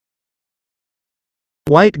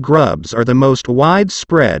White grubs are the most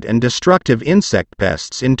widespread and destructive insect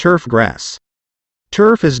pests in turf grass.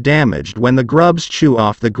 Turf is damaged when the grubs chew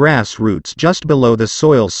off the grass roots just below the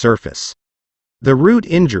soil's surface. The root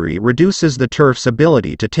injury reduces the turf's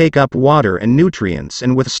ability to take up water and nutrients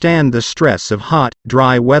and withstand the stress of hot,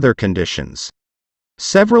 dry weather conditions.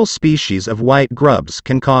 Several species of white grubs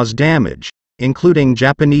can cause damage, including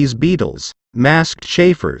Japanese beetles, masked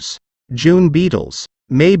chafers, June beetles,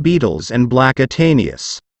 May beetles and black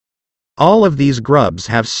Ataneus. All of these grubs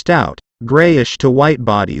have stout, grayish to white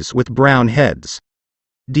bodies with brown heads.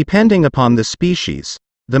 Depending upon the species,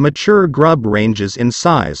 the mature grub ranges in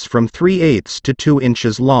size from 3/8 to 2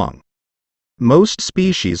 inches long. Most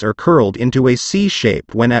species are curled into a C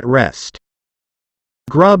shape when at rest.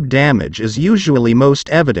 Grub damage is usually most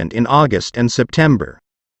evident in August and September.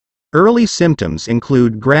 Early symptoms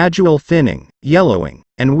include gradual thinning, yellowing,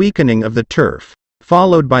 and weakening of the turf,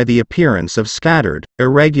 followed by the appearance of scattered,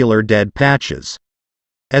 irregular dead patches.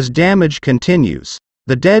 As damage continues,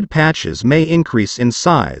 the dead patches may increase in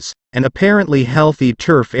size, and apparently healthy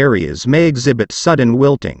turf areas may exhibit sudden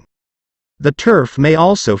wilting. The turf may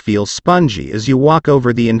also feel spongy as you walk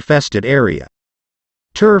over the infested area.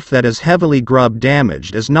 Turf that is heavily grub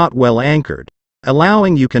damaged is not well anchored,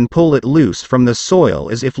 allowing you can pull it loose from the soil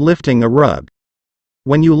as if lifting a rug.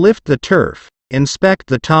 When you lift the turf, inspect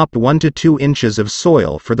the top 1 to 2 inches of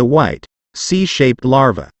soil for the white, C-shaped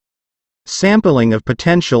larvae. Sampling of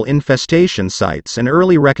potential infestation sites and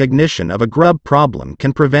early recognition of a grub problem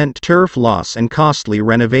can prevent turf loss and costly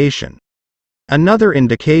renovation. Another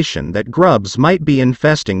indication that grubs might be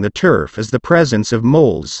infesting the turf is the presence of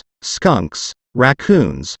moles, skunks,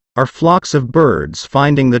 raccoons, or flocks of birds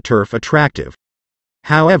finding the turf attractive.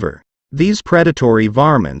 However, these predatory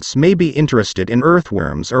varmints may be interested in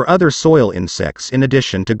earthworms or other soil insects in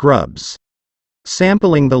addition to grubs.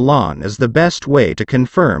 Sampling the lawn is the best way to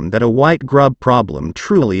confirm that a white grub problem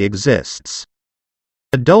truly exists.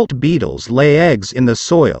 Adult beetles lay eggs in the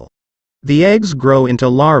soil. The eggs grow into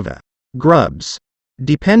larvae, grubs.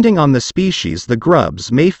 Depending on the species, the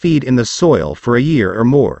grubs may feed in the soil for a year or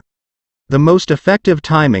more. The most effective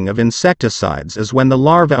timing of insecticides is when the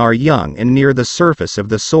larvae are young and near the surface of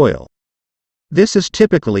the soil. This is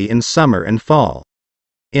typically in summer and fall.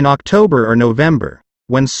 In October or November,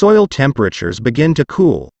 when soil temperatures begin to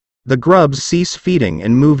cool, the grubs cease feeding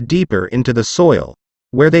and move deeper into the soil,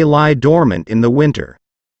 where they lie dormant in the winter.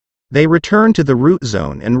 They return to the root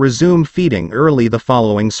zone and resume feeding early the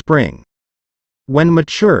following spring. When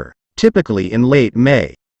mature, typically in late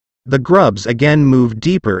May, the grubs again move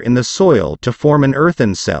deeper in the soil to form an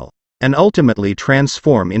earthen cell, and ultimately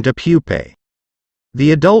transform into pupae.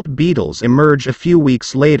 The adult beetles emerge a few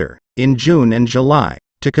weeks later, in June and July,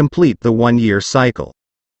 to complete the one-year cycle.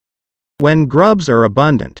 When grubs are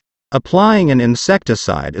abundant, applying an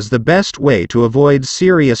insecticide is the best way to avoid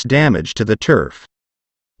serious damage to the turf.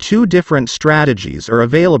 Two different strategies are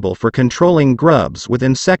available for controlling grubs with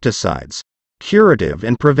insecticides: curative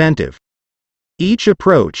and preventive. Each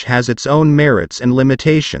approach has its own merits and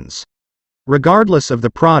limitations. Regardless of the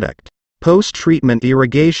product, post-treatment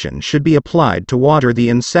irrigation should be applied to water the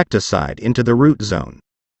insecticide into the root zone.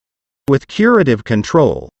 With curative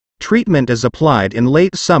control, treatment is applied in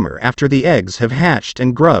late summer after the eggs have hatched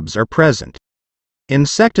and grubs are present.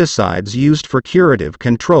 Insecticides used for curative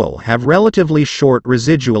control have relatively short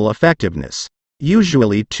residual effectiveness,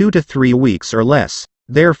 usually 2 to 3 weeks or less.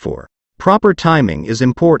 Therefore, proper timing is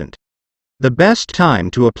important. The best time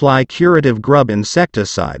to apply curative grub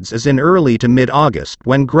insecticides is in early to mid-August,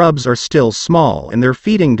 when grubs are still small and their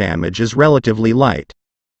feeding damage is relatively light.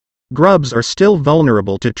 Grubs are still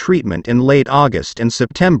vulnerable to treatment in late August and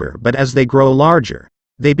September, but as they grow larger,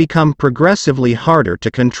 they become progressively harder to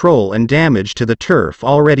control and damage to the turf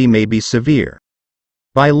already may be severe.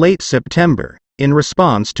 By late September, in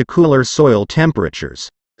response to cooler soil temperatures,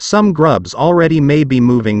 some grubs already may be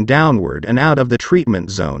moving downward and out of the treatment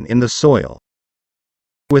zone in the soil.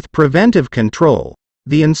 With preventive control,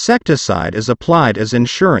 the insecticide is applied as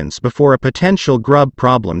insurance before a potential grub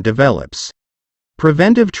problem develops.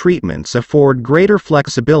 Preventive treatments afford greater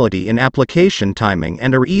flexibility in application timing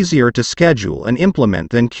and are easier to schedule and implement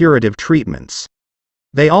than curative treatments.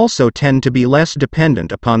 They also tend to be less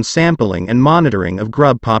dependent upon sampling and monitoring of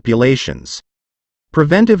grub populations.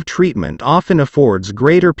 Preventive treatment often affords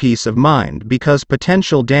greater peace of mind because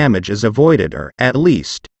potential damage is avoided or, at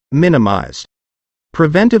least, minimized.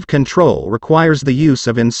 Preventive control requires the use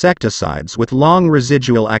of insecticides with long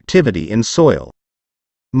residual activity in soil.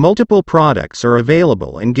 Multiple products are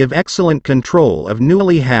available and give excellent control of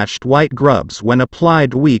newly hatched white grubs when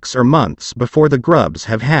applied weeks or months before the grubs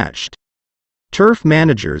have hatched. Turf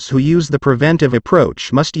managers who use the preventive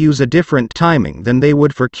approach must use a different timing than they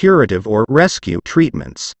would for curative or rescue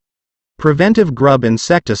treatments. Preventive grub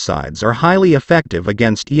insecticides are highly effective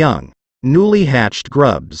against young, newly hatched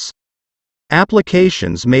grubs.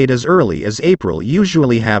 Applications made as early as April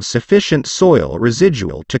usually have sufficient soil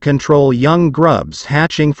residual to control young grubs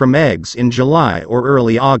hatching from eggs in July or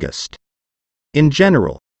early August. In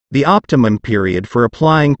general, the optimum period for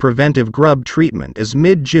applying preventive grub treatment is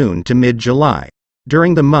mid-June to mid-July,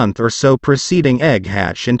 during the month or so preceding egg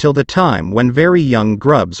hatch until the time when very young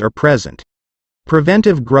grubs are present.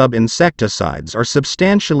 Preventive grub insecticides are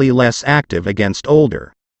substantially less active against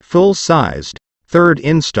older, full-sized, third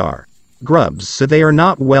instar grubs, so they are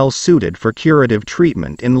not well suited for curative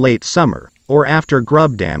treatment in late summer, or after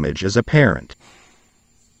grub damage is apparent.